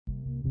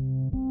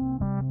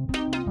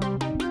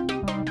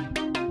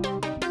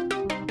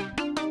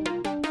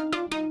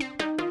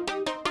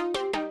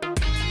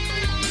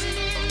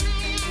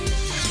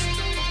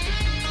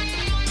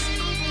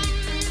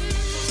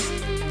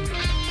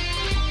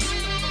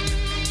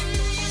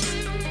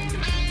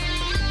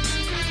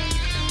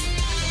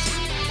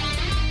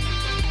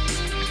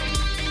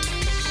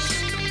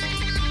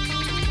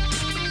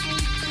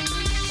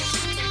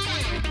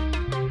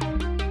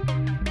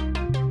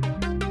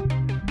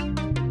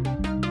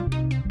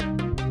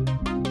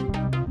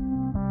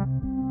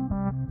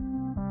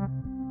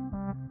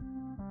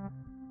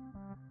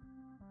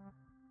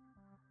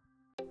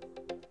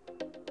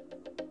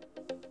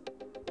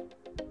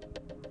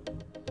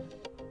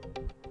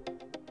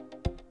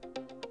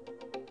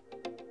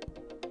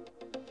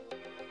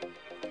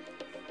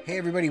Hey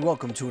everybody,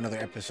 welcome to another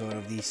episode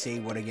of the Say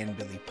What Again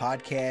Billy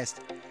podcast.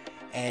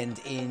 And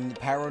in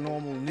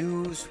paranormal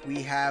news,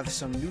 we have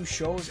some new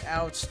shows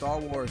out. Star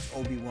Wars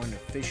Obi-Wan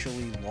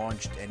officially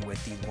launched, and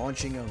with the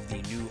launching of the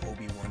new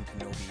Obi-Wan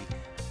Kenobi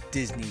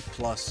Disney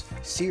Plus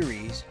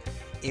series,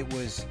 it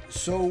was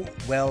so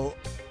well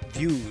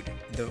viewed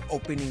the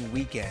opening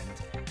weekend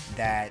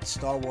that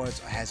Star Wars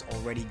has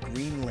already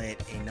greenlit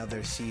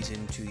another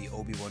season to the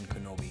Obi-Wan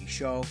Kenobi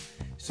show.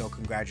 So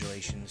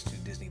congratulations to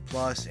Disney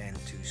Plus and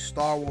to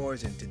Star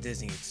Wars and to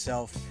Disney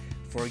itself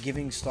for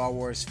giving Star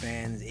Wars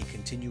fans a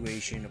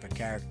continuation of a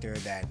character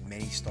that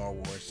many Star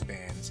Wars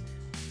fans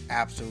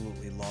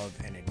absolutely love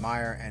and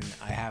admire. And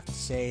I have to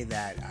say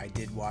that I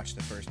did watch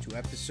the first two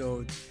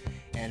episodes,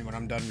 and when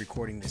I'm done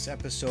recording this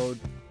episode,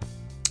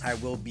 I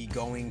will be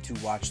going to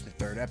watch the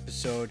third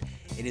episode.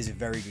 It is a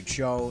very good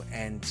show,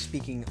 and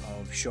speaking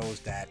of shows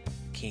that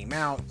came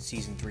out,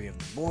 season 3 of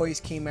The Boys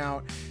came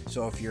out.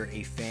 So if you're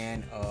a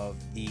fan of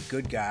the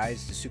good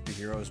guys, the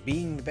superheroes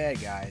being the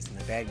bad guys and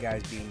the bad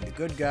guys being the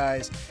good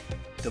guys,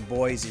 The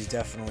Boys is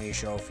definitely a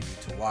show for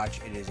you to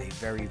watch. It is a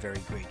very, very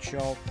great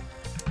show.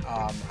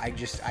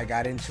 I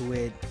got into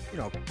it,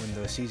 when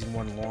the season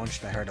 1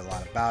 launched. I heard a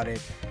lot about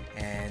it,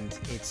 and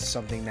it's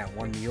something that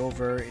won me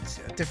over. It's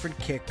a different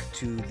kick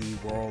to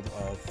the world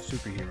of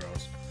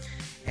superheroes.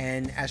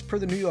 And as per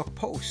the New York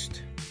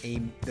Post,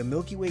 the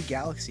Milky Way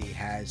galaxy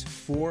has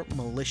 4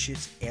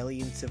 malicious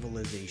alien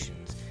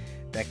civilizations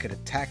that could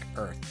attack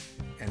Earth,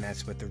 and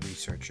that's what the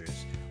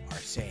researchers are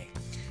saying.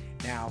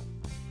 Now,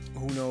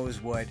 who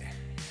knows what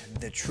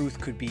the truth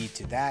could be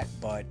to that,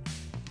 but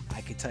I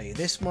could tell you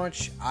this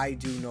much: I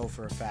do know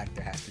for a fact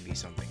there has to be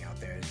something out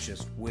there. It's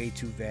just way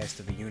too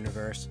vast of a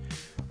universe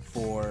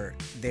for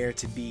there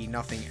to be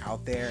nothing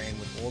out there. And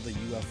with all the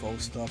UFO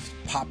stuff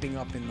popping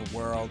up in the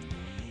world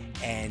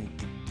and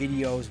the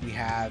videos we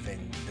have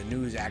and the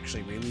news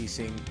actually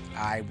releasing,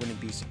 I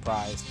wouldn't be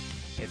surprised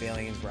if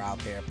aliens were out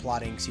there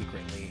plotting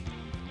secretly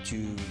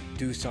to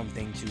do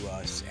something to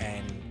us.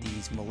 And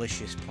these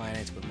malicious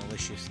planets with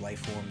malicious life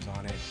forms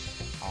on it,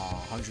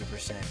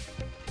 100%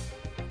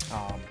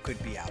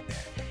 could be out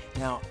there.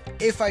 Now,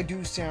 if I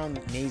do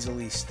sound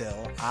nasally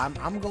still,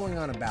 I'm going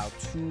on about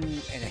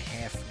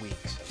 2.5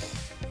 weeks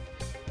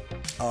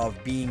of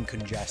being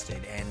congested,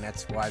 and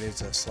that's why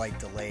there's a slight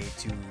delay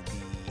to the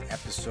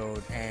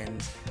episode.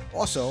 And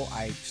also,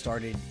 I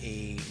started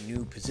a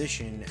new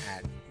position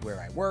at where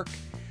I work,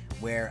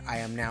 where I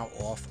am now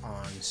off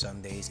on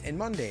Sundays and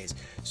Mondays.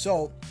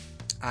 So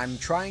I'm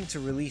trying to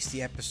release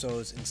the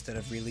episodes instead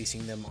of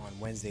releasing them on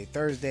Wednesday,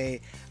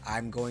 Thursday.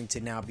 I'm going to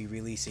now be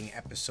releasing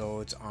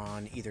episodes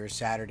on either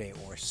Saturday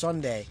or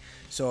Sunday.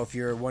 So if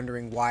you're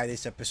wondering why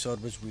this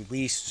episode was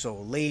released so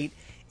late,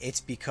 it's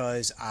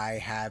because I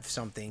have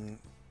something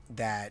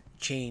that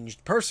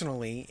changed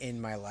personally in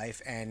my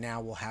life, and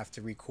now we'll have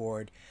to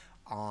record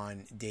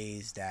on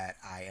days that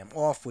I am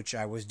off, which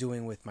I was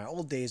doing with my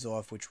old days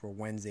off, which were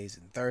Wednesdays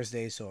and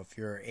Thursdays. So if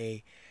you're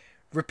a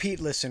repeat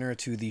listener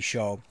to the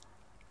show,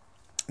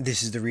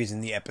 this is the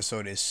reason the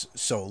episode is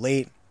so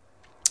late.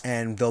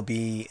 And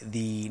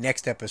the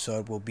next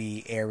episode will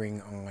be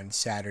airing on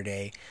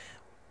Saturday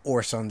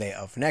or Sunday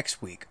of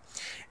next week.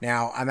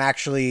 Now, I'm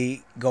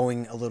actually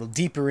going a little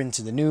deeper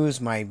into the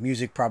news. My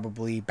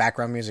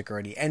background music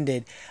already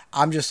ended.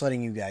 I'm just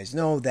letting you guys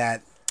know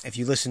that if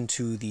you listen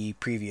to the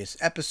previous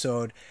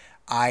episode,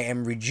 I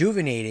am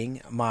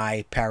rejuvenating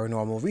my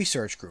paranormal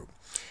research group.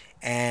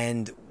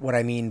 And what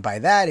I mean by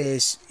that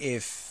is,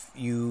 if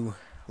you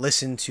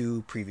listen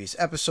to previous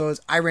episodes,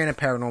 I ran a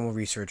paranormal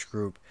research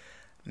group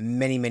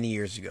many, many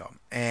years ago.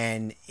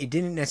 And it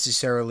didn't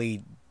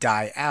necessarily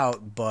die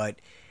out, but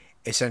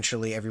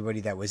essentially everybody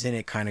that was in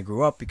it kind of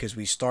grew up, because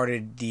we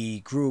started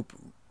the group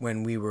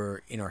when we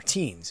were in our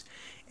teens.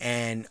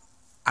 And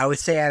I would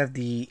say out of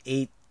the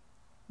 8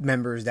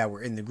 members that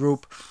were in the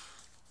group,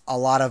 a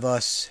lot of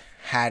us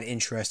had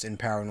interest in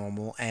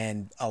paranormal,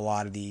 and a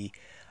lot of the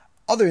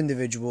other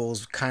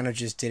individuals kind of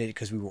just did it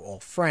because we were all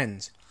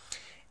friends.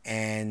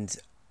 And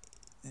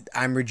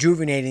I'm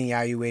rejuvenating the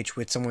IUH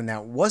with someone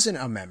that wasn't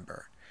a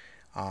member.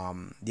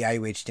 The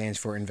IUH stands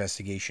for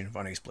Investigation of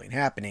Unexplained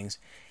Happenings.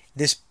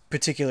 This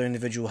particular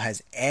individual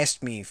has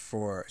asked me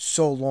for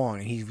so long,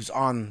 and he was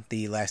on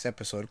the last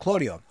episode,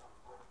 Claudio,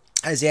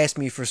 has asked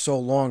me for so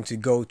long to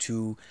go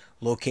to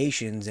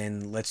locations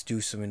and let's do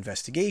some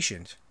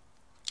investigations.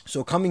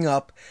 So coming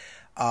up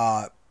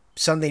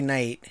Sunday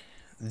night,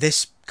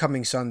 this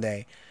coming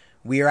Sunday,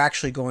 we are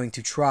actually going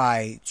to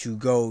try to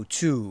go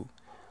to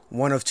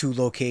one of 2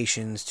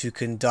 locations to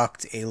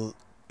conduct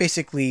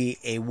basically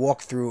a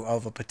walkthrough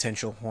of a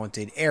potential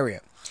haunted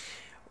area.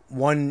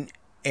 One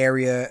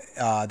area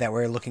that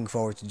we're looking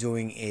forward to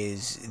doing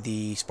is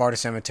the Sparta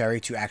Cemetery,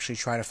 to actually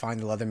try to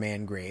find the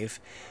Leatherman grave,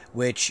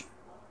 which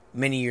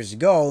many years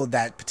ago,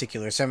 that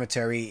particular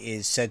cemetery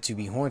is said to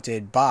be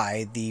haunted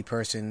by the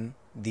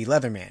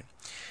Leatherman,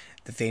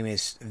 the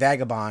famous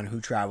vagabond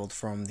who traveled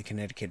from the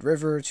Connecticut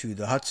River to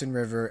the Hudson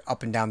River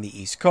up and down the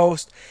East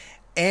Coast,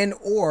 and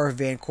or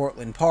Van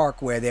Cortlandt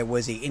Park, where there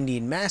was an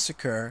Indian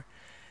massacre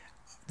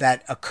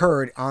that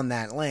occurred on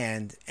that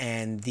land,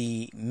 and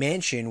the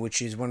mansion,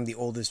 which is one of the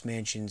oldest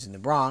mansions in the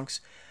Bronx,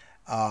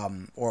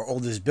 or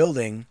oldest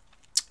building,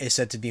 is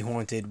said to be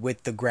haunted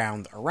with the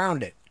ground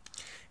around it.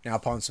 Now,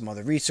 upon some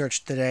other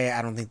research today,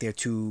 I don't think they're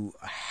too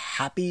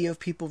happy of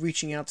people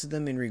reaching out to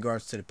them in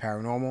regards to the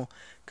paranormal,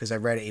 because I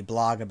read a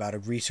blog about a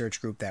research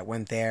group that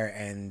went there,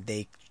 and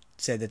they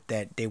said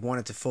that they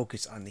wanted to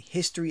focus on the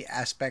history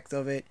aspect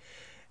of it.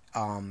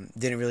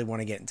 Didn't really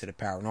want to get into the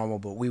paranormal,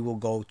 but we will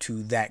go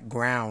to that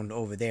ground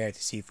over there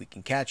to see if we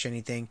can catch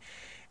anything.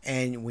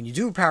 And when you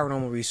do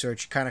paranormal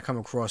research, you kind of come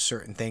across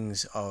certain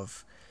things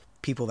of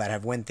people that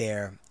have went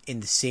there in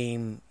the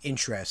same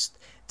interest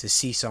to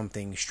see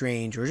something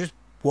strange, or just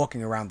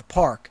walking around the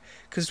park,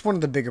 because it's one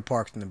of the bigger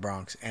parks in the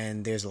Bronx,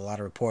 and there's a lot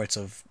of reports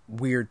of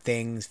weird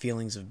things,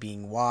 feelings of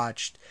being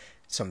watched,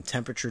 some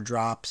temperature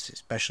drops,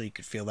 especially you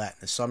could feel that in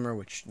the summer,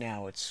 which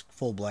now it's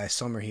full blast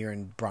summer here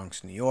in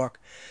Bronx, New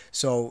York.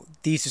 So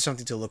these are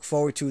something to look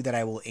forward to that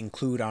I will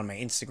include on my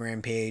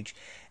Instagram page,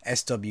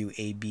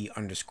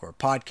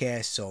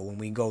 SWAB_podcast. So when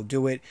we go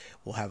do it,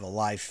 we'll have a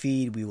live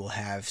feed. We will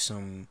have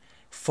some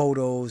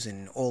photos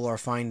and all our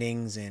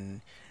findings,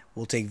 and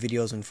we'll take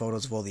videos and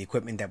photos of all the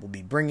equipment that we'll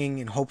be bringing,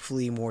 and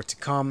hopefully more to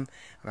come.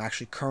 I'm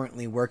actually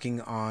currently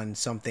working on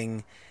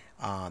something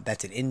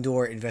that's an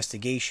indoor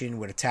investigation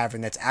with a tavern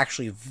that's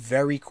actually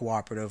very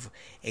cooperative,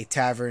 a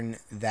tavern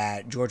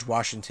that George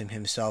Washington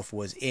himself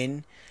was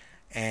in,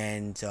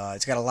 and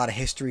it's got a lot of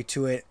history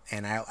to it,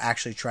 and I'll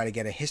actually try to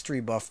get a history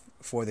buff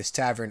for this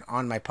tavern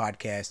on my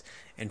podcast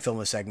and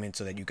film a segment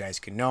so that you guys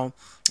can know.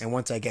 And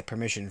once I get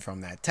permission from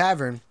that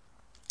tavern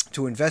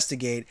to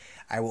investigate,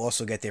 I will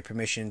also get their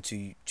permission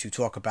to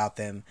talk about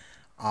them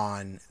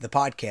on the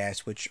podcast,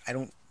 which I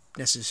don't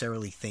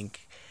necessarily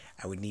think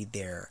I would need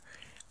their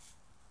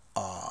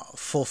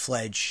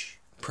full-fledged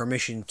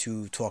permission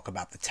to talk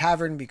about the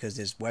tavern, because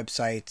there's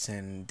websites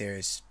and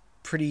there's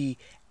pretty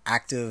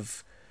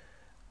active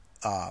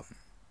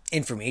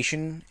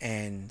information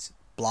and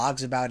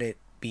blogs about it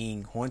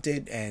being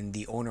haunted, and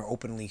the owner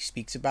openly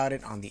speaks about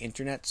it on the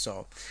internet.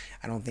 So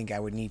I don't think I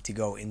would need to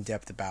go in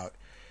depth about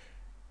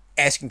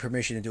asking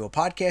permission to do a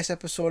podcast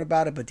episode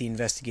about it, but the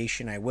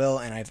investigation I will,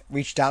 and I've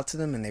reached out to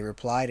them and they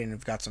replied and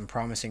have got some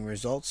promising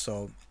results.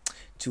 So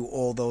to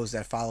all those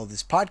that follow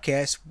this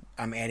podcast,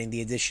 I'm adding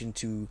the addition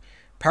to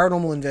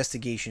paranormal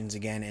investigations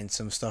again, and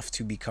some stuff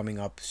to be coming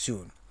up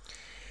soon.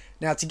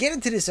 Now, to get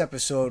into this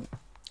episode,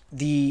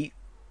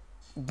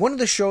 one of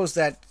the shows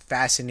that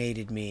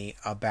fascinated me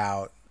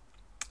about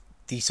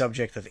the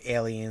subject of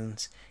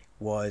aliens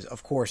was,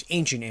 of course,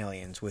 Ancient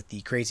Aliens with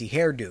the crazy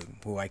hair dude,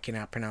 who I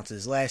cannot pronounce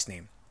his last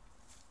name.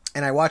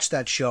 And I watched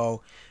that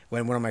show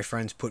when one of my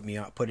friends put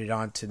it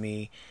on to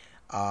me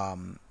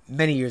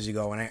many years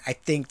ago, and I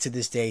think to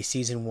this day,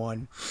 season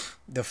 1,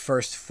 the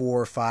first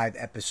 4 or 5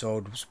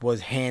 episodes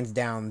was hands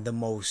down the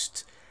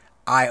most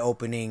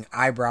eye-opening,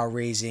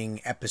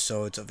 eyebrow-raising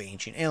episodes of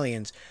Ancient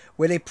Aliens,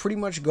 where they pretty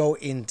much go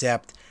in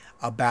depth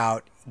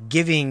about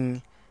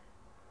giving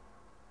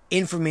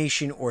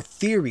information or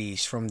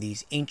theories from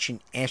these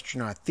ancient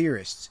astronaut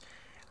theorists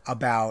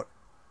about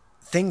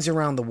things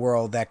around the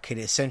world that could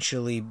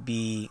essentially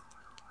be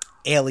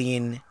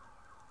alien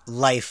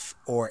life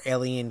or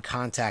alien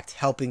contact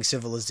helping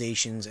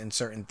civilizations and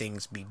certain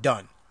things be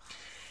done.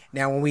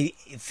 Now, when we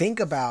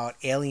think about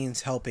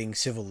aliens helping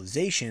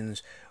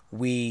civilizations, at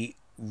least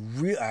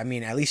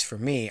for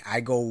me, I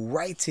go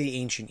right to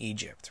ancient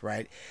Egypt,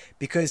 right?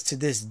 Because to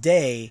this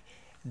day,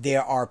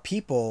 there are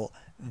people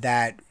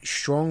that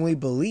strongly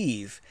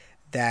believe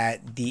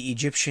that the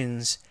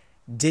Egyptians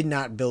did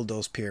not build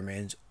those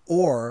pyramids,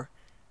 or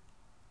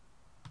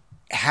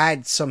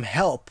had some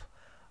help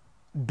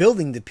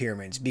building the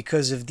pyramids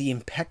because of the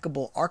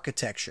impeccable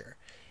architecture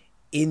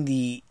in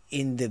the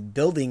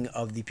building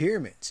of the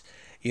pyramids.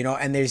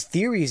 And there's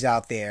theories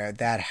out there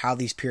that how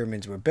these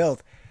pyramids were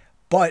built,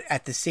 but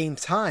at the same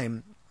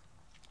time,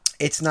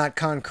 it's not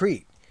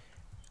concrete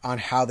on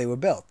how they were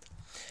built.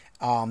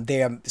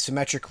 They are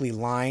symmetrically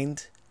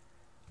lined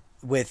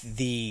with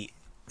the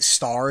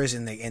stars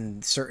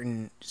and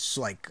certain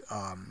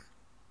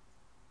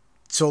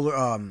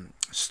solar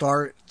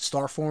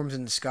star forms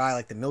in the sky,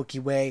 like the Milky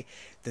Way.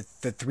 The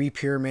 3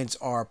 pyramids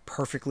are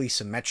perfectly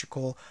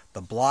symmetrical.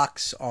 The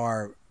blocks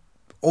are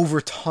over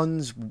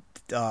tons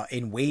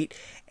in weight,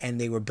 and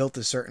they were built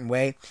a certain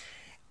way.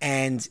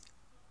 And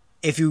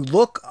if you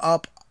look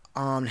up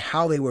on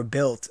how they were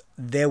built,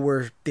 there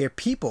are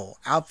people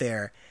out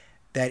there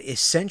that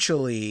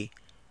essentially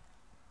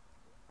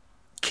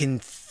can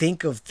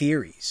think of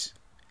theories,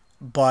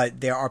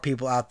 but there are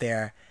people out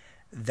there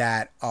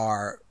that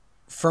are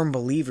firm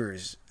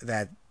believers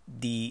that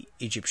the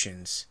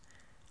Egyptians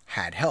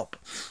had help.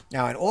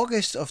 Now, in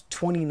August of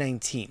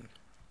 2019,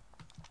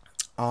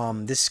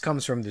 this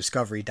comes from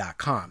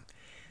Discovery.com,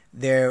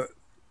 there are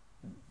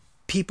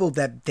people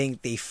that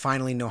think they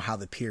finally know how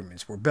the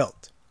pyramids were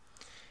built.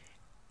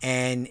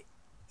 And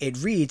it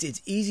reads,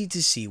 "It's easy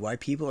to see why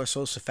people are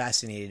so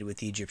fascinated with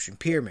the Egyptian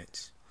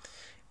pyramids.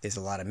 There's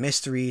a lot of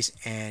mysteries,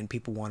 and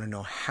people want to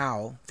know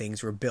how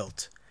things were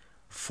built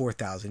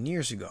 4,000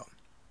 years ago."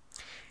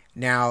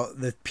 Now,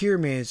 the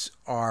pyramids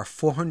are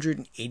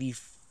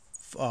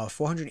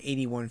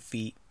 481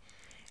 feet,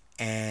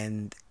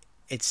 and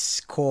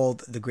it's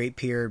called the Great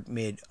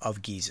Pyramid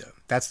of Giza.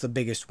 That's the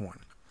biggest one.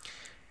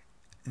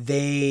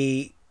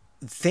 They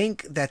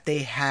think that they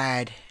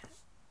had,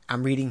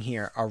 I'm reading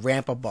here, a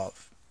ramp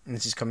above, and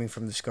this is coming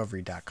from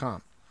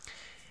Discovery.com.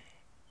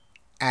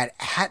 At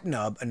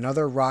Hatnub,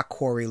 another rock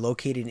quarry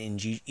located in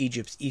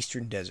Egypt's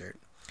eastern desert,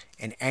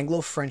 an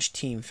Anglo-French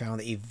team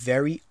found a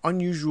very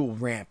unusual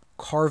ramp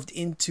carved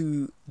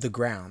into the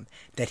ground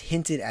that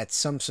hinted at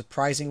some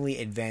surprisingly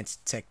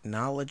advanced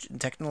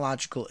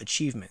technological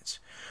achievements.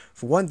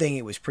 For one thing,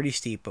 it was pretty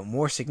steep, but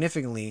more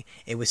significantly,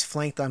 it was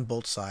flanked on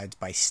both sides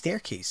by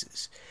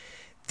staircases.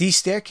 These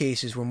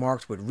staircases were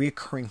marked with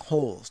recurring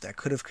holes that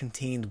could have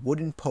contained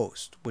wooden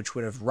posts, which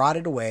would have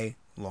rotted away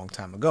a long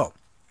time ago.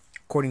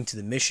 According to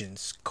the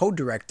mission's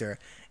co-director,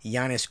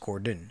 Yanis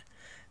Gordon,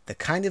 the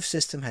kind of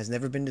system has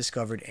never been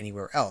discovered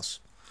anywhere else.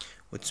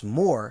 What's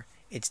more,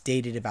 it's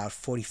dated about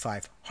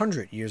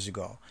 4,500 years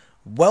ago,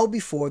 well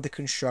before the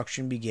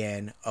construction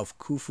began of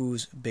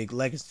Khufu's big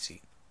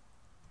legacy.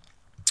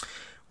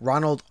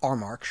 Ronald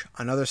Armarch,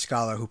 another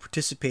scholar who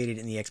participated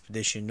in the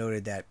expedition,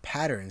 noted that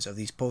patterns of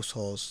these post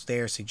holes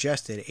there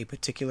suggested a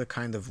particular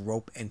kind of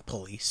rope and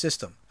pulley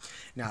system.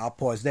 Now, I'll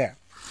pause there.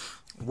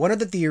 One of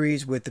the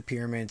theories with the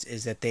pyramids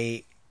is that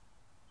they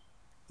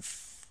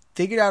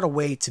figured out a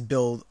way to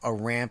build a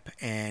ramp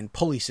and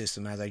pulley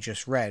system, as I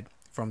just read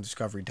from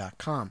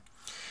Discovery.com,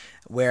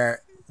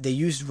 where they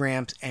used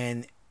ramps,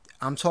 and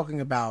I'm talking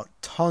about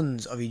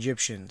tons of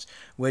Egyptians,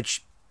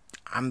 which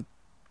I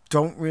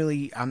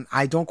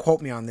don't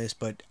quote me on this,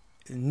 but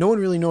no one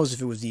really knows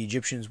if it was the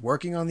Egyptians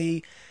working on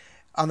the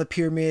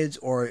pyramids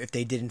or if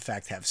they did in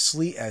fact have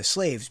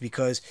slaves,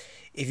 because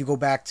if you go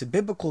back to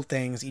biblical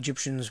things,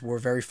 Egyptians were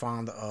very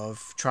fond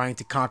of trying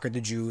to conquer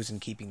the Jews and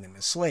keeping them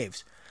as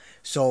slaves.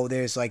 So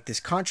there's like this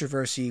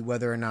controversy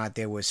whether or not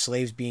there was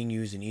slaves being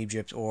used in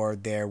Egypt or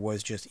there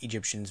was just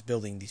Egyptians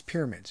building these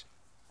pyramids.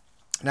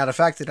 Now, the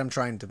fact that I'm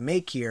trying to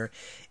make here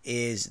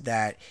is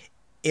that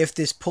if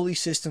this pulley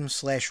system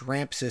 /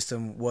 ramp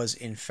system was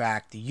in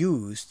fact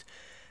used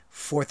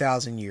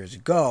 4,000 years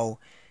ago,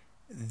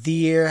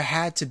 there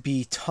had to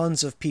be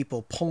tons of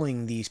people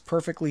pulling these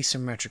perfectly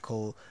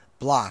symmetrical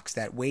blocks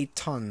that weighed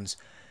tons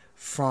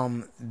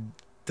from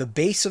the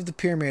base of the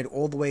pyramid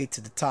all the way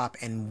to the top,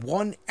 and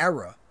one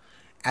error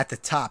at the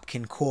top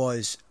can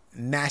cause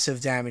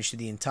massive damage to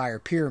the entire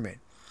pyramid.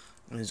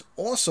 And there's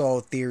also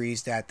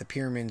theories that the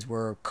pyramids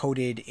were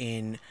coated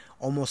in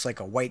almost like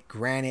a white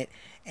granite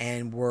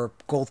and were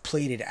gold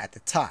plated at the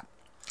top.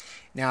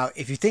 Now,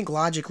 if you think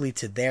logically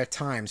to their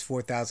times,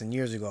 4,000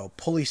 years ago,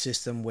 pulley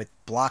system with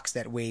blocks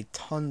that weighed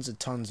tons and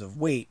tons of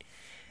weight,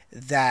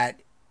 that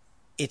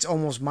it's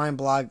almost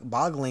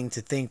mind-boggling to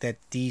think that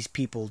these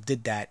people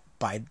did that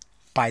by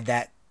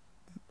that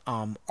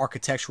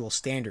architectural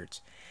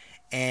standards.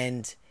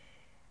 And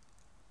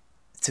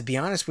to be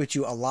honest with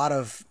you, a lot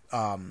of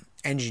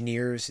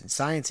engineers and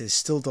scientists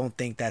still don't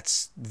think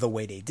that's the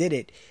way they did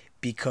it,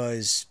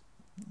 because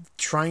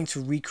trying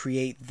to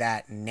recreate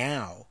that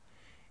now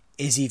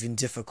is even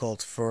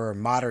difficult for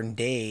modern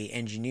day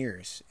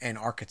engineers and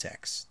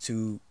architects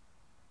to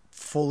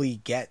fully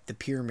get the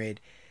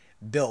pyramid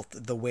built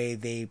the way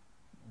they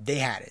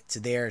had it, to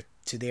their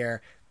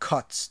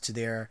cuts, to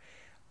their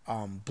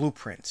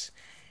blueprints.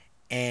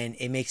 And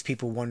it makes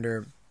people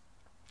wonder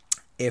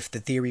if the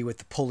theory with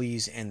the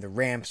pulleys and the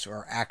ramps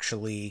are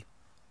actually,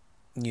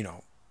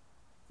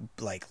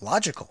 like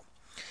logical.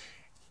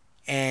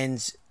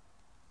 And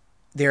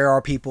there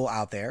are people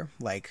out there,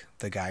 like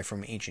the guy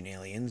from Ancient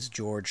Aliens,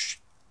 George,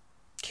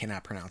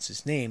 cannot pronounce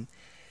his name,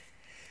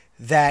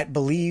 that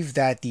believe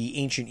that the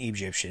ancient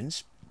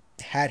Egyptians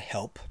had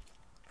help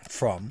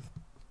from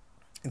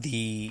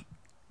the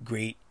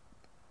great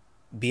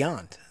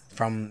beyond,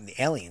 from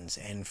the aliens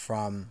and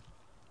from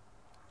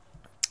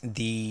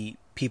the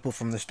people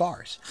from the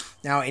stars.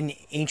 Now, in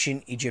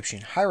ancient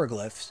Egyptian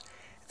hieroglyphs,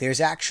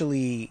 there's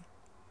actually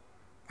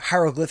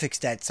hieroglyphics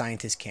that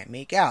scientists can't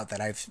make out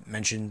that I've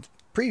mentioned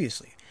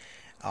previously.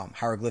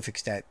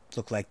 Hieroglyphics that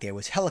look like there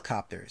was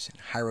helicopters, and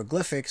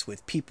hieroglyphics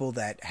with people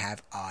that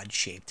have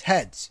odd-shaped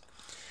heads.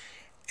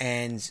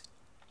 And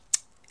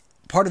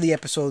part of the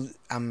episode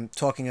I'm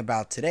talking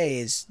about today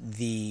is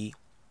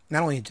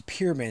not only the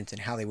pyramids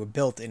and how they were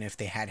built and if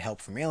they had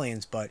help from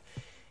aliens, but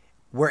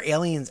were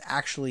aliens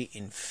actually,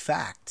 in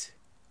fact,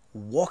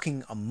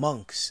 walking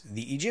amongst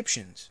the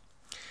Egyptians?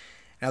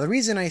 Now, the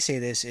reason I say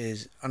this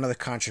is another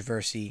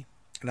controversy,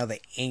 another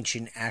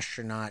ancient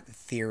astronaut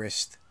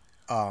theorist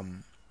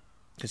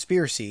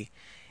conspiracy,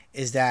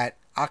 is that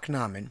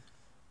Akhenaten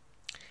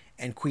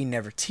and Queen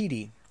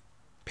Nefertiti,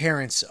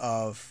 parents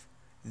of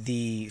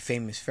the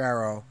famous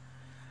pharaoh,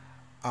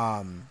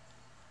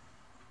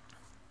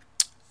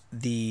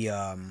 the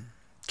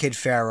kid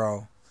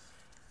pharaoh.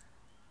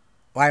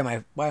 Why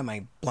am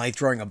I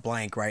drawing a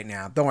blank right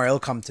now? Don't worry, it'll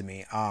come to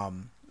me.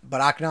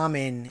 But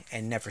Akhenaten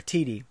and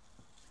Nefertiti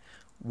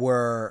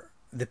were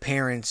the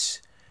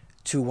parents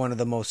to one of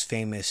the most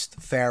famous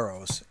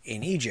pharaohs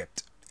in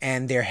Egypt.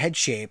 and their head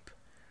shape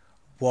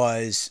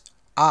was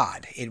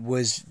odd. It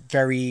was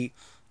very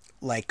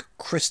like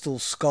crystal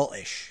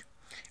skullish,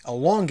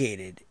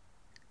 elongated,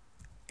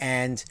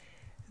 and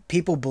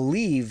people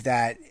believe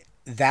that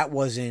that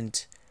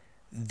wasn't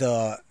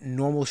the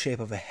normal shape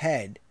of a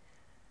head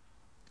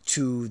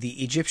to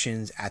the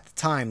Egyptians at the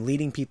time,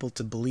 leading people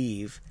to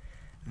believe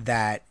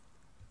that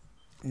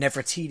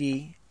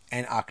Nefertiti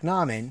and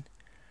Akhenaten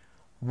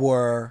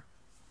were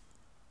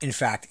in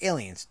fact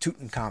aliens.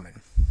 Tutankhamun.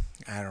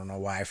 I don't know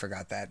why I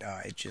forgot that.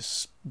 It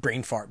just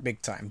brain fart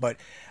big time. But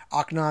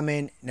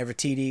Akhenaten,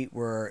 Nefertiti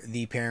were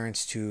the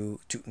parents to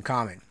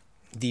Tutankhamun,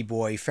 the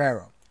boy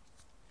pharaoh.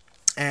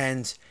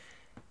 And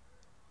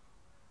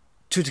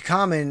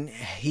Tutankhamun,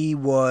 he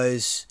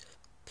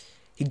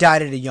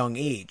died at a young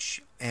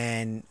age,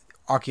 and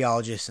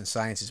archaeologists and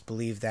scientists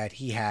believe that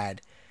he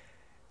had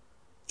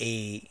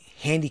a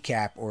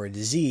handicap or a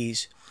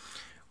disease,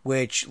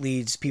 which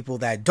leads people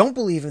that don't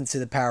believe into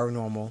the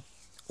paranormal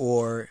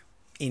or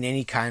in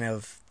any kind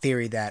of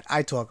theory that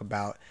I talk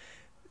about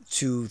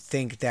to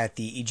think that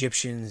the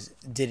Egyptians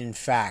did in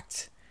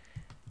fact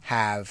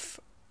have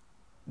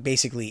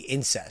basically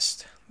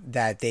incest,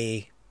 that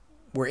they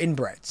were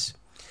inbreds.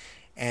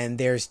 And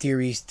there's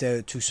theories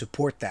to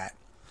support that.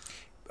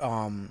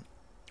 One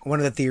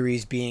of the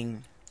theories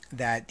being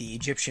that the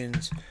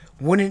Egyptians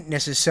wouldn't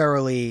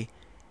necessarily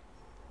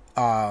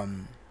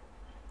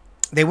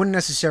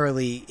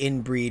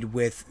inbreed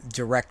with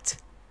direct,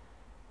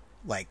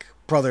 like,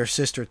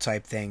 brother-sister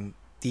type thing.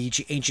 The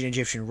ancient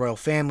Egyptian royal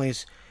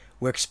families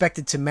were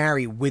expected to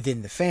marry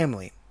within the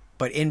family,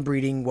 but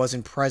inbreeding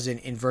wasn't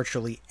present in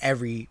virtually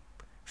every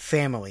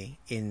family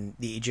in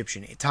the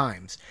Egyptian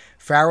times.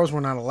 Pharaohs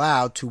were not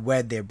allowed to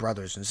wed their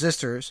brothers and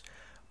sisters,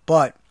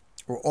 but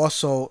were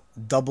also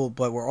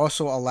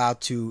allowed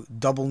to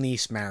double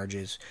niece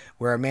marriages,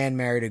 where a man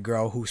married a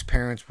girl whose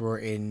parents were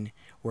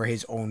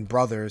his own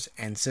brothers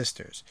and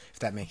sisters, if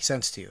that makes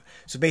sense to you.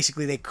 So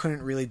basically, they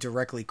couldn't really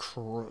directly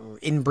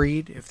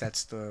inbreed, if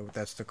that's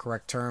the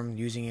correct term,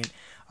 using it.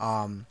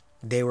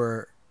 They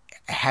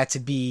had to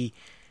be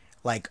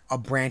like a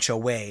branch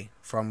away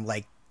from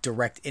like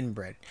direct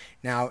inbred.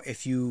 Now,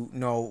 if you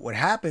know what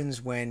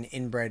happens when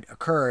inbred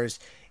occurs,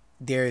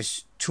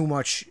 there's too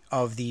much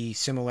of the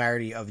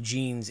similarity of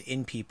genes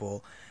in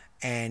people,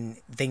 and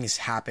things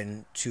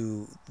happen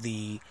to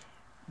the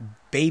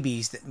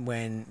babies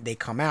when they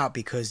come out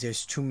because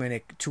there's too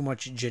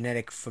much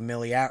genetic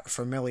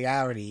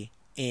familiarity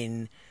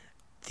in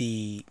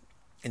the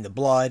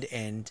blood,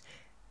 and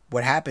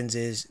what happens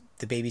is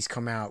the babies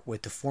come out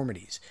with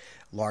deformities,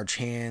 large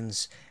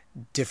hands,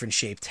 different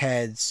shaped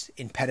heads,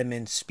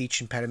 impediments, speech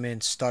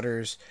impediments,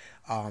 stutters,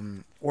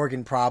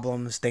 organ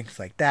problems, things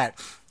like that.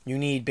 You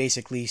need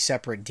basically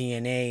separate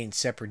DNA and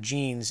separate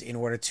genes in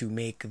order to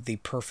make the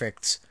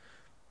perfect,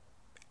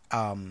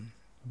 the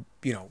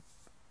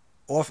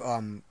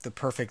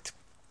perfect,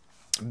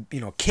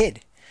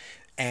 kid.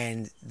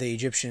 And the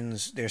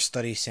Egyptians, their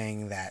studies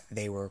saying that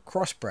they were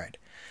crossbred.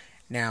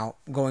 Now,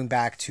 going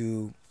back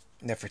to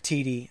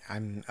Nefertiti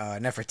and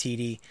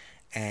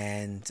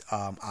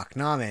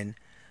Akhenaten,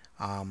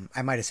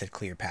 I might have said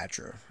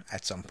Cleopatra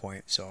at some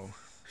point, so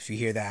if you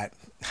hear that,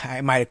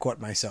 I might have caught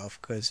myself,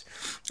 because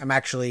I'm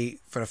actually,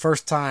 for the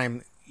first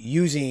time,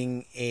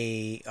 using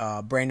a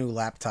brand new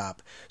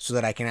laptop so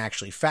that I can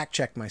actually fact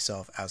check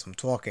myself as I'm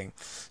talking.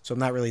 So I'm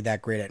not really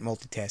that great at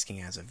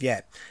multitasking as of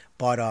yet.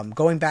 But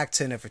going back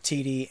to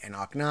Nefertiti and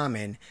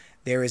Akhenaten,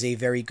 there is a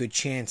very good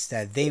chance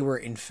that they were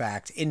in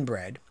fact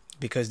inbred,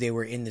 because they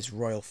were in this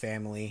royal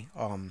family,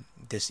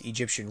 this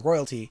Egyptian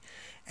royalty,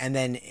 and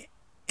then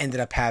ended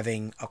up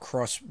having a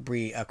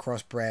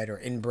crossbred or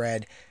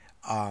inbred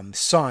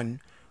son,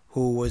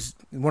 who was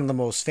one of the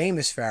most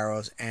famous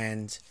pharaohs,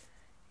 and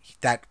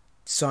that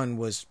son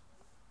was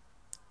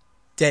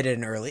dead at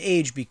an early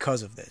age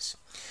because of this.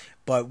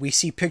 But we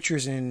see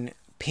pictures and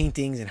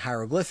paintings and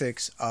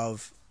hieroglyphics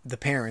of the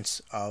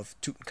parents of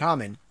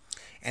Tutankhamun,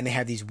 and they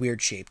have these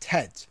weird shaped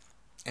heads.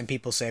 And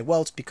people say,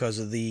 well, it's because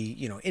of the,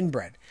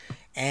 inbred.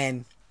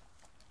 And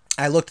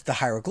I looked at the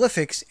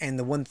hieroglyphics, and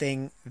the one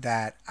thing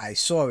that I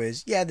saw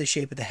is, the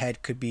shape of the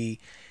head could be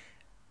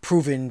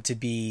proven to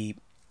be,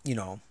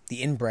 the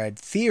inbred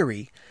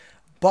theory,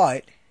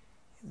 but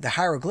the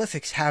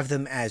hieroglyphics have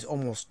them as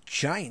almost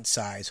giant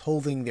size,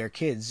 holding their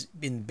kids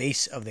in the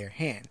base of their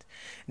hand.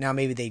 Now,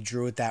 maybe they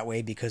drew it that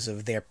way because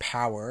of their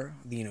power,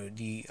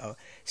 the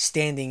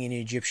standing in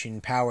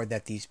Egyptian power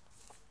that these,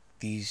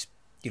 the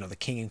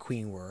king and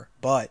queen were.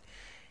 But,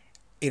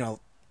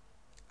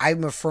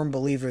 I'm a firm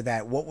believer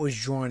that what was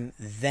drawn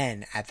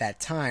then at that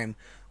time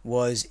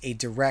was a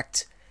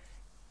direct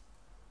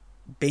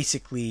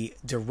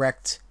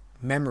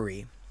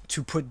memory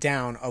to put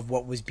down of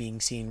what was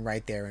being seen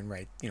right there and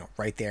right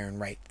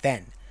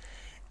then.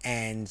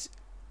 And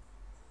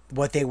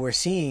what they were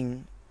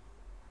seeing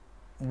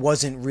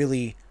wasn't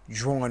really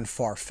drawn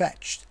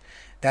far-fetched.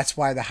 That's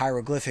why the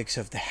hieroglyphics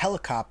of the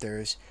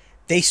helicopters,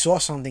 they saw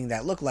something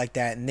that looked like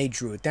that and they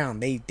drew it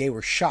down. They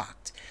were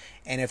shocked.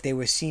 And if they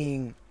were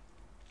seeing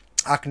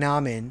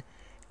Akhenaten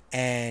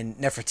and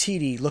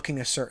Nefertiti looking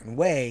a certain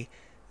way,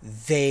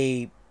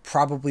 they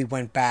probably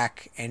went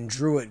back and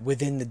drew it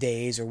within the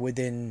days or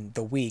within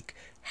the week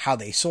how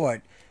they saw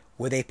it.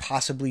 Were they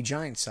possibly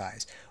giant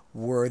size?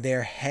 Were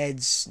their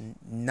heads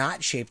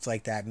not shaped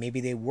like that?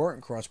 Maybe they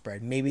weren't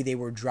crossbred. Maybe they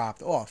were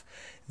dropped off.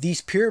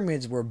 These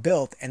pyramids were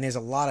built, and there's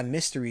a lot of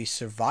mystery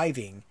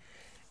surrounding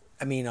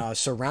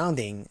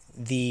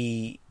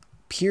the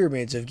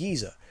pyramids of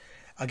Giza.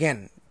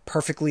 Again,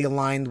 perfectly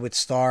aligned with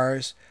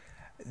stars.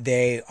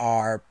 They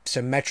are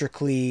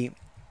symmetrically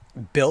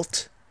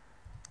built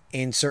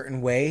in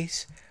certain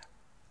ways.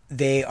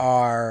 They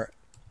are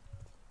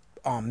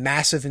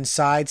massive in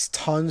size,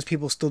 tons.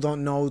 People still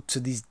don't know to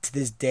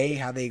this day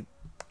how they,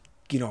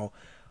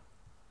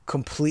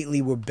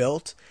 completely were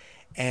built.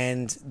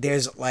 And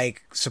there's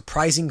like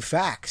surprising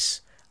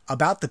facts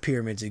about the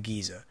pyramids of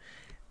Giza,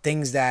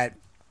 things that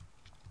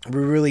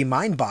will really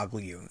mind-boggle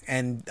you.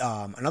 And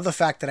another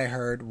fact that I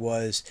heard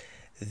was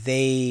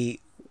they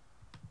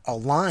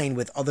align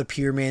with other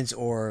pyramids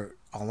or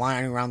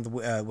align around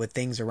with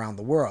things around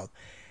the world.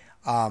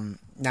 Now,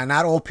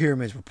 not all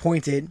pyramids were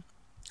pointed.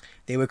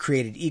 They were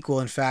created equal.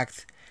 In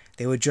fact,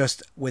 they were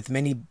just, with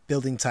many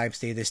building types,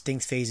 they are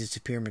distinct phases to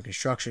pyramid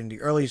construction.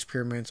 The earliest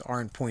pyramids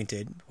aren't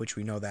pointed, which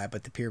we know that,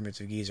 but the pyramids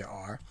of Giza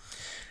are.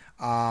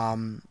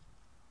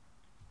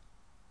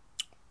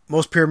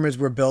 Most pyramids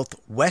were built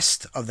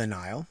west of the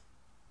Nile.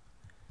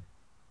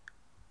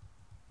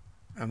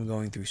 I'm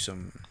going through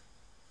some...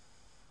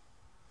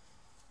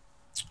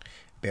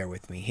 Bear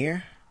with me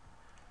here.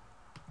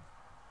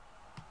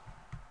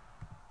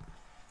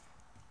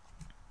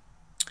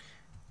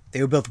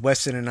 They were built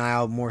west of the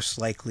Nile, most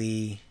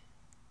likely...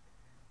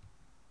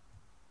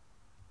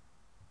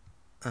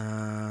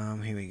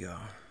 here we go.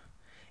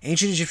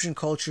 Ancient Egyptian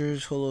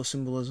cultures full of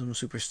symbolism,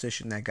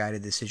 superstition that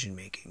guided decision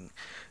making.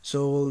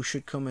 So it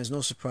should come as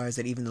no surprise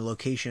that even the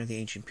location of the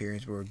ancient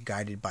pyramids were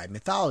guided by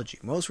mythology.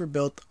 Most were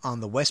built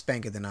on the west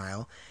bank of the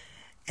Nile,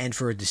 and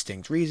for a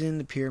distinct reason.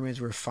 The pyramids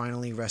were the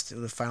final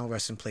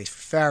resting place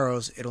for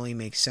pharaohs. It only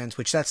makes sense,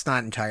 which that's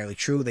not entirely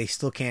true. They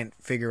still can't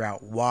figure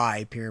out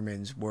why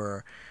pyramids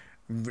were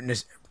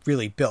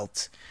really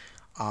built.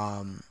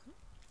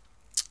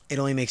 It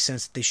only makes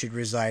sense that they should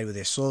reside where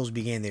their souls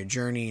began their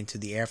journey into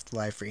the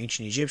afterlife. For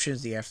ancient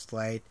Egyptians, the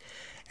afterlife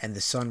and the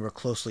sun were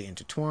closely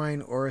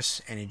intertwined.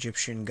 Horus, an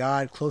Egyptian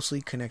god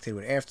closely connected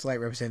with afterlife,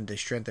 represented the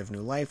strength of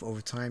new life. Over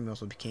time, it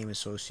also became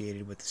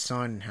associated with the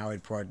sun and how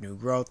it brought new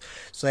growth.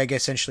 So I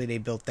guess essentially they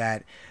built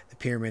the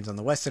pyramids on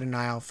the west of the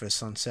Nile for the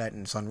sunset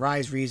and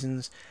sunrise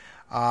reasons.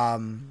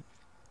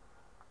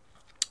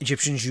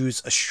 Egyptians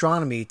used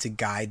astronomy to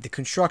guide the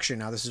construction.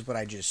 Now, this is what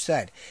I just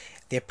said.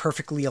 They're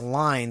perfectly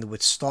aligned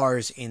with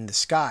stars in the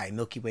sky,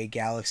 Milky Way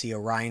galaxy,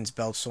 Orion's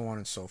belt, so on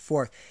and so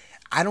forth.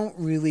 I don't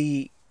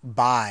really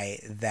buy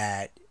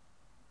that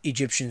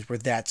Egyptians were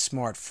that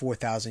smart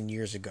 4,000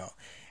 years ago.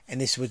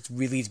 And this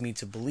leads me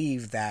to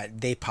believe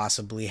that they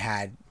possibly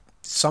had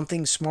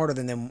something smarter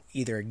than them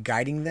either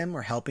guiding them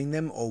or helping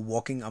them or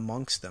walking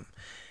amongst them.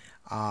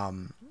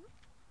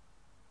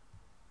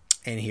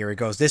 And here it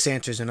goes. This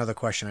answers another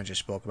question I just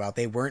spoke about.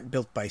 They weren't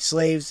built by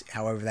slaves.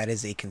 However, that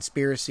is a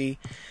conspiracy.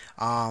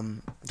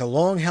 The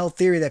long-held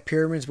theory that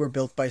pyramids were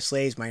built by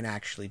slaves might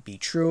actually be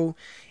true.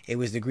 It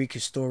was the Greek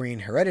historian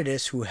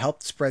Herodotus who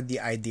helped spread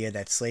the idea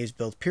that slaves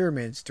built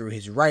pyramids through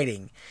his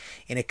writing.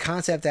 In a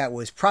concept that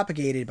was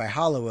propagated by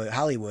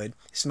Hollywood,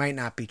 this might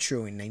not be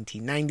true. In the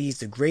 1990s,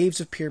 the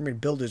graves of pyramid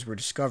builders were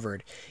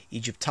discovered.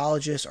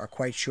 Egyptologists are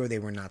quite sure they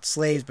were not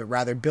slaves, but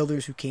rather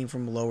builders who came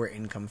from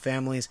lower-income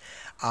families.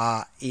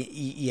 I'm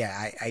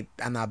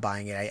not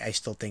buying it. I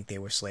still think they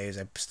were slaves.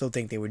 I still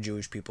think they were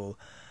Jewish people.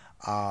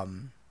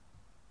 100%.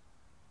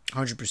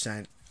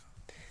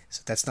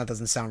 So that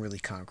doesn't sound really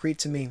concrete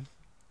to me.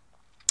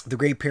 The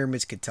Great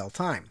Pyramids could tell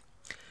time.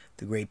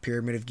 The Great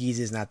Pyramid of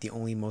Giza is not the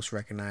only most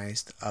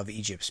recognized of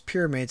Egypt's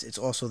pyramids. It's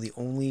also the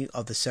only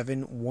of the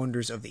 7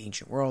 wonders of the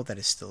ancient world that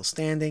is still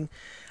standing.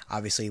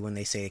 Obviously, when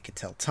they say it could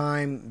tell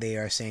time, they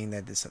are saying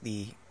that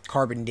the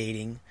carbon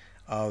dating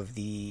of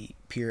the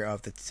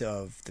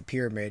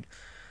pyramid.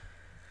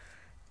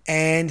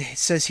 And it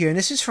says here, and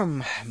this is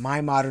from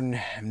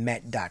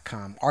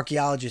mymodernmet.com,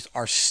 archaeologists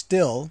are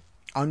still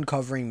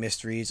uncovering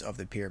mysteries of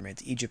the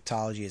pyramids.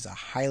 Egyptology is a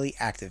highly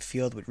active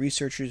field, with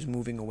researchers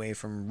moving away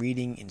from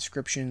reading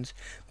inscriptions,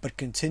 but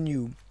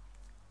continuing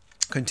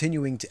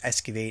to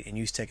excavate and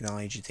use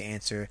technology to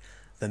answer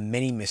the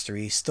many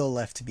mysteries still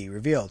left to be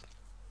revealed.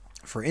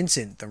 For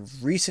instance, the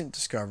recent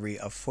discovery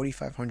of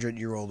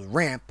 4,500-year-old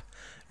ramp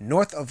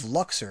north of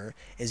Luxor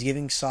is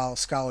giving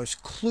scholars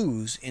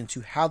clues into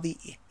how the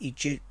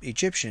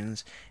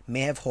Egyptians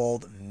may have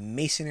hauled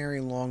masonry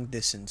long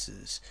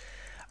distances.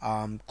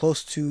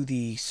 Close to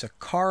the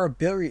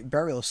Saqqara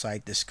burial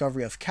site,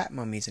 discovery of cat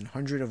mummies and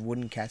hundreds of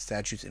wooden cat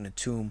statues in a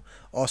tomb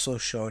also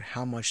showed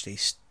how much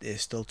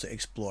there's still to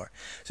explore.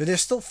 So they're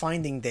still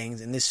finding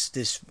things, and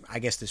this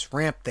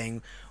ramp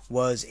thing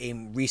was a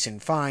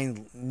recent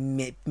find,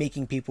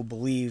 making people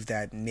believe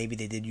that maybe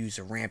they did use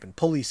a ramp and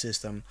pulley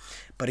system.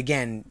 But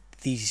again,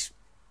 these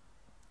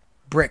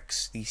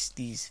bricks,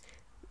 these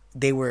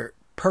they were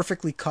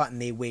perfectly cut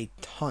and they weighed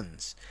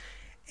tons.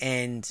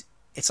 And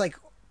it's like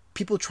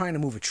people trying to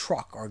move a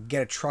truck or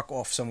get a truck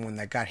off someone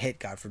that got hit,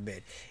 God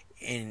forbid,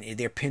 and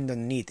they're pinned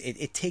underneath.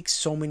 It takes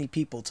so many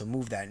people to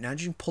move that.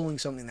 Imagine pulling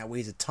something that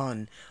weighs a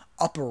ton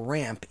up a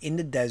ramp in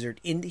the desert,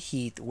 in the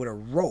heat, with a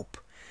rope.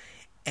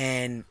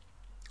 And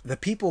the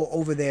people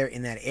over there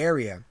in that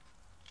area,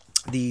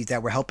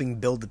 that were helping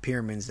build the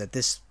pyramids, that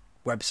this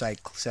website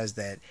says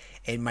that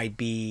it might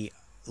be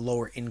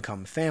lower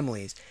income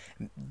families.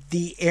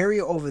 The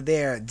area over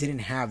there didn't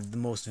have the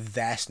most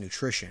vast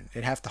nutrition.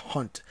 They'd have to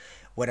hunt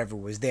whatever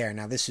was there.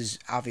 Now this is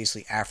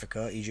obviously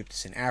Africa. Egypt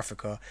is in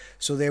Africa,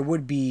 so there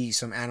would be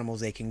some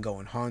animals they can go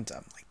and hunt,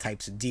 like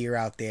types of deer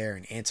out there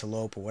and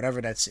antelope or whatever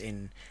that's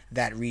in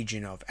that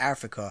region of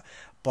Africa.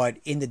 But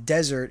in the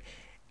desert,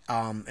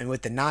 and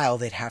with the Nile,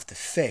 they'd have to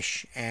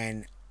fish,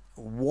 and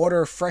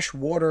water, fresh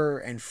water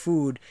and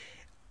food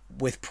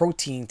with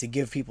protein to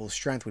give people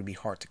strength would be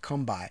hard to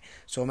come by.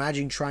 So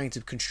imagine trying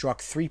to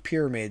construct 3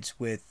 pyramids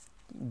with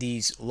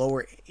these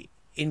lower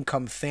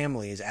income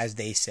families, as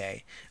they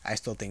say. I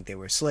still think they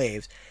were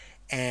slaves,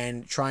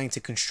 and trying to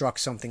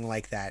construct something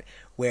like that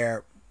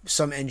where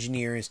some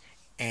engineers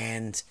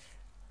and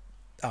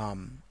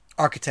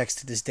architects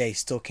to this day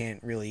still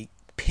can't really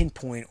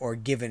pinpoint or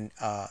give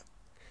a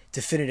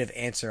definitive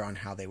answer on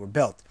how they were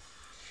built.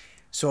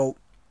 So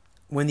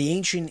when the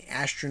ancient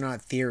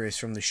astronaut theorists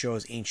from the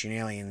shows Ancient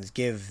Aliens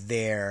give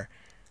their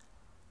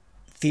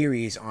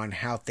theories on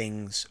how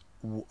things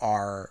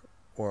are,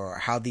 or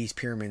how these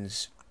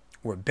pyramids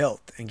were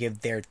built, and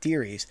give their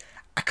theories,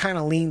 I kind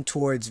of lean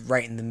towards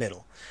right in the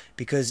middle.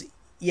 Because,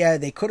 yeah,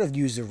 they could have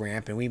used a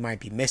ramp and we might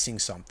be missing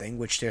something,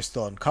 which they're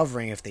still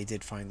uncovering. If they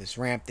did find this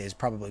ramp, there's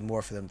probably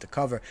more for them to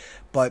cover.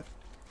 But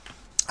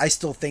I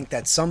still think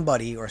that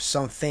somebody or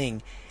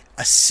something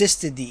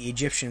assisted the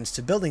Egyptians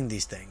to building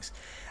these things.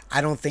 I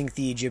don't think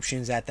the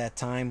Egyptians at that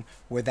time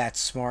were that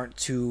smart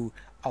to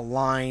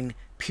align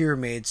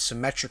pyramids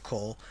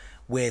symmetrical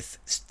with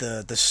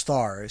the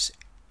stars,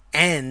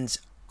 and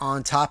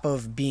on top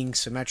of being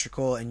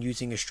symmetrical and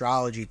using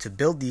astrology to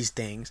build these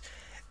things,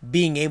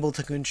 being able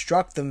to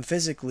construct them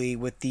physically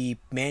with the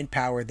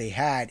manpower they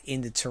had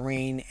in the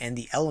terrain and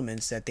the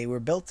elements that they were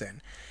built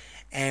in.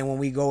 And when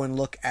we go and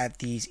look at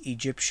these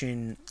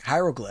Egyptian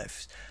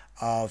hieroglyphs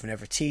of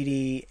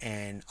Nefertiti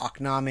and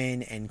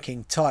Akhenaten and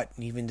King Tut,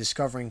 and even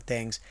discovering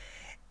things,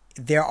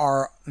 there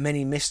are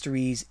many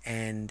mysteries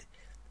and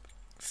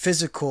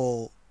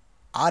physical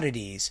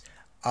oddities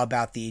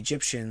about the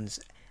Egyptians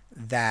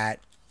that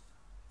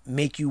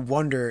make you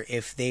wonder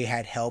if they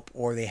had help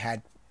or they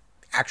had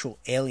actual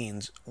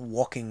aliens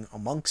walking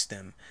amongst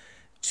them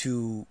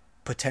to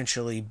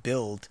potentially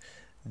build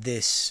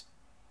this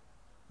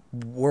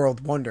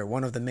world wonder,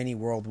 one of the many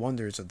world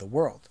wonders of the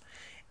world.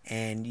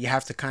 And you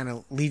have to kind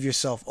of leave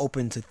yourself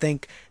open to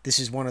think this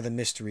is one of the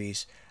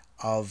mysteries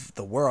of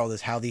the world,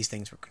 is how these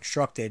things were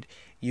constructed.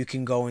 You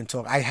can go and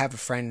talk. I have a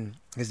friend,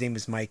 his name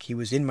is Mike. He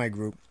was in my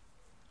group,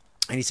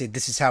 and he said,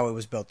 this is how it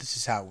was built. This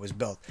is how it was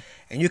built.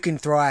 And you can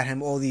throw at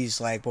him all these,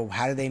 like, well,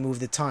 how did they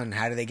move the ton?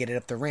 How did they get it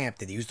up the ramp?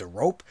 Did they use the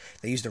rope?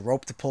 They used the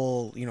rope to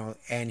pull,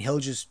 and he'll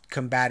just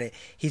combat it.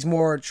 He's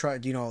more,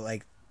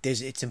 like,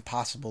 it's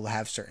impossible to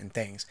have certain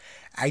things.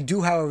 I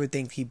do, however,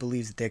 think he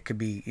believes that there could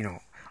be,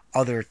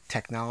 other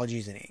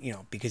technologies in it,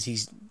 because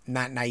he's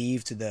not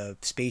naive to the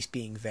space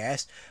being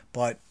vast.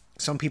 But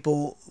some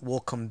people will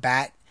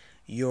combat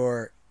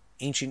your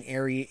ancient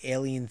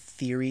alien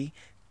theory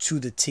to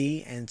the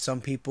T, and some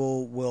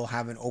people will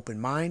have an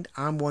open mind.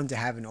 I'm one to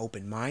have an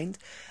open mind.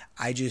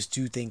 I just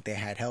do think they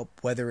had help,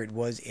 whether it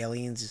was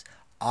aliens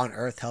on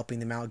Earth helping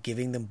them out,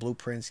 giving them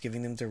blueprints,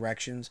 giving them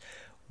directions.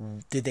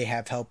 Did they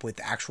have help with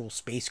actual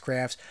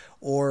spacecrafts,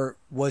 or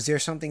was there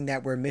something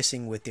that we're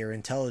missing with their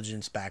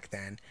intelligence back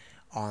then?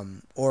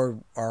 Or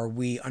are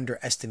we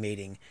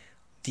underestimating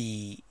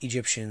the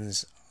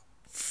Egyptians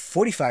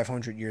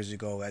 4,500 years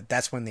ago?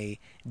 That's when they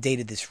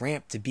dated this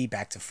ramp to be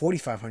back to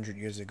 4,500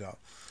 years ago.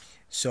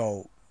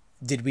 So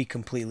did we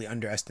completely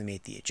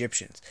underestimate the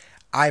Egyptians?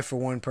 I, for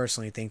one,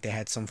 personally think they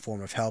had some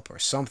form of help or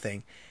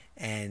something,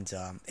 and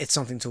it's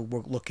something to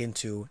look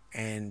into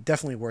and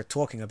definitely worth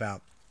talking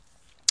about.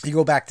 You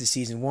go back to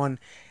season 1,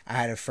 I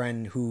had a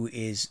friend who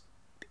is,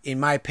 in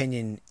my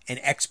opinion, an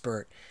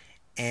expert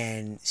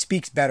and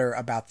speaks better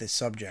about this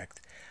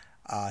subject.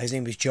 His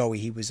name was Joey.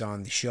 He was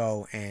on the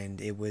show, and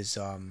it was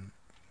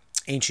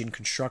Ancient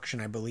Construction,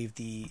 I believe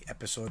the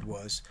episode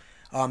was.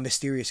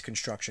 Mysterious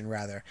Construction,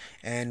 rather.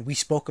 And we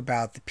spoke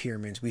about the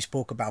pyramids. We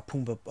spoke about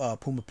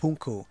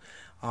Pumapunku.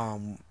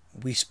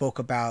 We spoke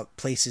about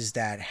places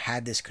that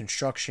had this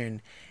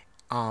construction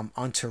on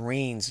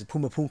terrains.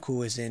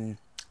 Pumapunku is in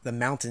the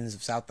mountains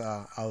of south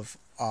of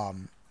I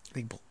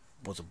think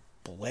was it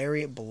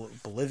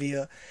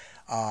Bolivia,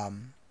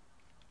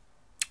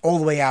 all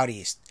the way out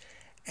east.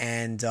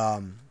 And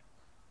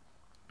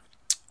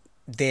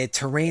the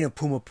terrain of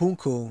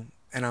Pumapunku,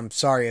 and I'm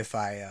sorry if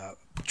I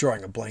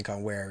drawing a blank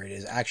on where it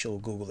is. Actually,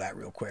 we'll Google that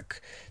real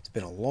quick. It's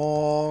been a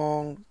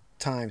long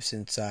time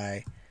since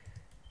I...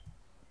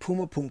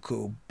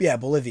 Pumapunku, yeah,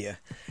 Bolivia.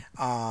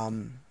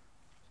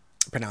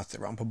 pronounced it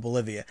wrong, but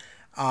Bolivia.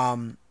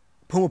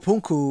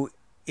 Pumapunku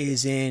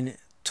is in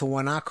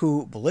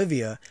Tiwanaku,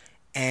 Bolivia,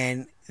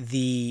 and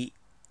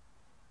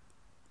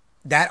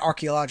that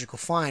archaeological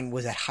find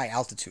was at high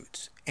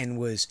altitudes and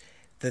was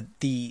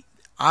the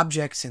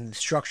objects and the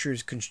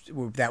structures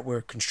that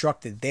were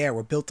constructed there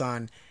were built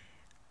on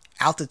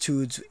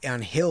altitudes,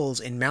 on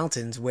hills and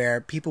mountains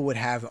where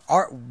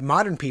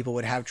modern people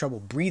would have trouble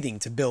breathing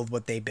to build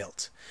what they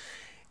built.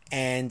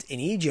 And in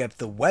Egypt,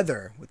 the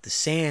weather with the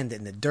sand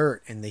and the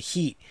dirt and the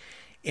heat,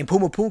 in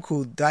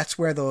Pumapunku, that's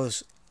where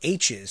those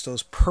H's,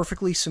 those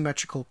perfectly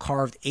symmetrical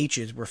carved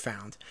H's were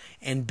found,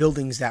 and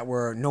buildings that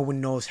were, no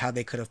one knows how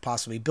they could have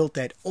possibly built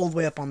that all the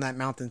way up on that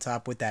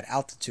mountaintop with that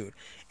altitude.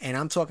 And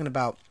I'm talking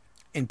about,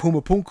 in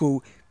Pumapunku,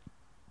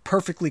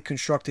 perfectly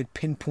constructed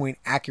pinpoint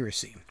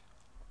accuracy.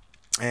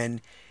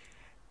 And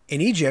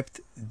in Egypt,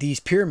 these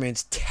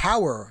pyramids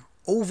tower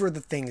over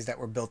the things that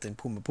were built in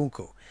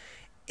Pumapunku,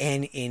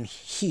 and in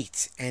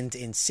heat and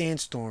in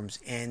sandstorms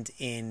and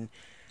in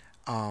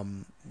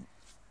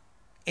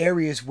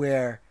areas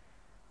where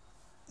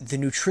the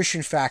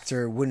nutrition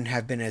factor wouldn't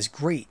have been as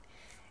great.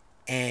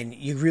 And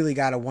you really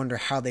got to wonder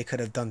how they could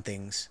have done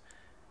things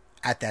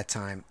at that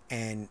time.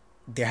 And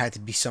there had to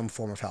be some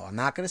form of help. I'm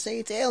not going to say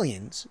it's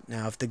aliens.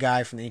 Now, if the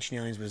guy from the Ancient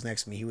Aliens was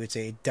next to me, he would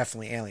say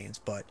definitely aliens.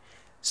 But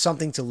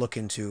something to look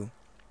into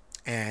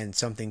and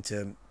something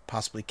to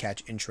possibly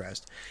catch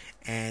interest.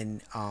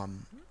 And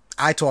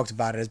I talked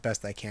about it as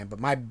best I can.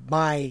 But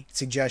my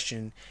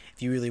suggestion,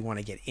 if you really want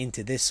to get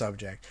into this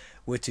subject,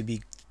 would to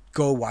be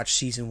go watch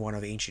season 1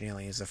 of Ancient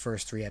Aliens, the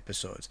first 3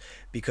 episodes,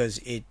 because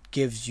it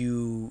gives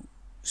you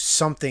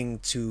something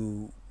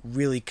to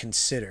really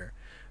consider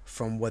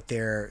from what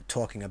they're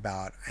talking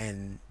about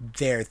and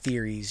their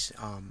theories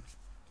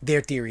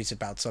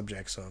about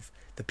subjects of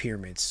the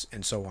pyramids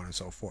and so on and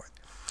so forth.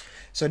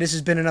 So this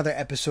has been another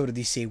episode of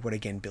the Say What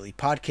Again Billy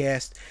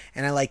podcast,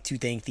 and I'd like to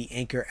thank the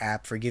Anchor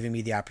app for giving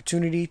me the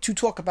opportunity to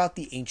talk about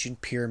the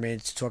ancient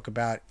pyramids, to talk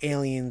about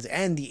aliens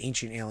and the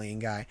ancient alien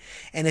guy.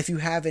 And if you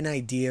have an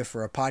idea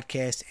for a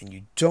podcast and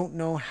you don't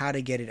know how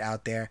to get it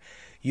out there,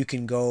 you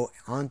can go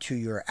onto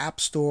your App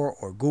Store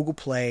or Google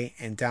Play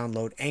and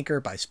download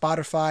Anchor by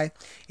Spotify.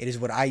 It is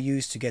what I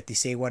use to get the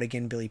Say What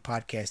Again Billy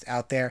podcast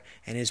out there,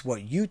 and is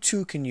what you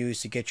too can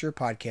use to get your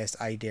podcast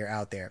idea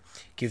out there.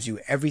 It gives you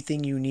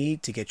everything you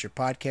need to get your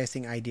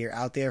podcasting idea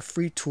out there,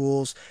 free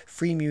tools,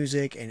 free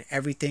music, and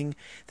everything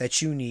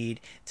that you need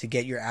to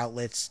get your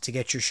outlets, to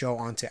get your show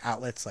onto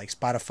outlets like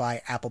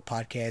Spotify, Apple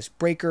Podcasts,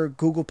 Breaker,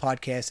 Google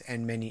Podcasts,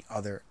 and many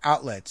other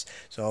outlets.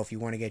 So if you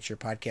want to get your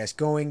podcast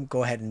going,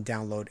 go ahead and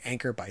download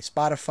Anchor by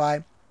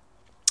Spotify.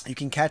 You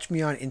can catch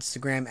me on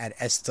Instagram at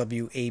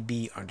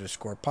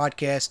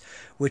SWAB_podcast,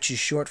 which is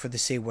short for the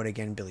Say What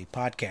Again Billy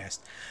podcast.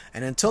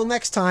 And until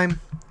next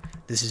time,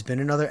 this has been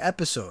another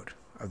episode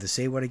of the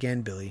Say What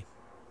Again Billy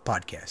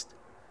podcast.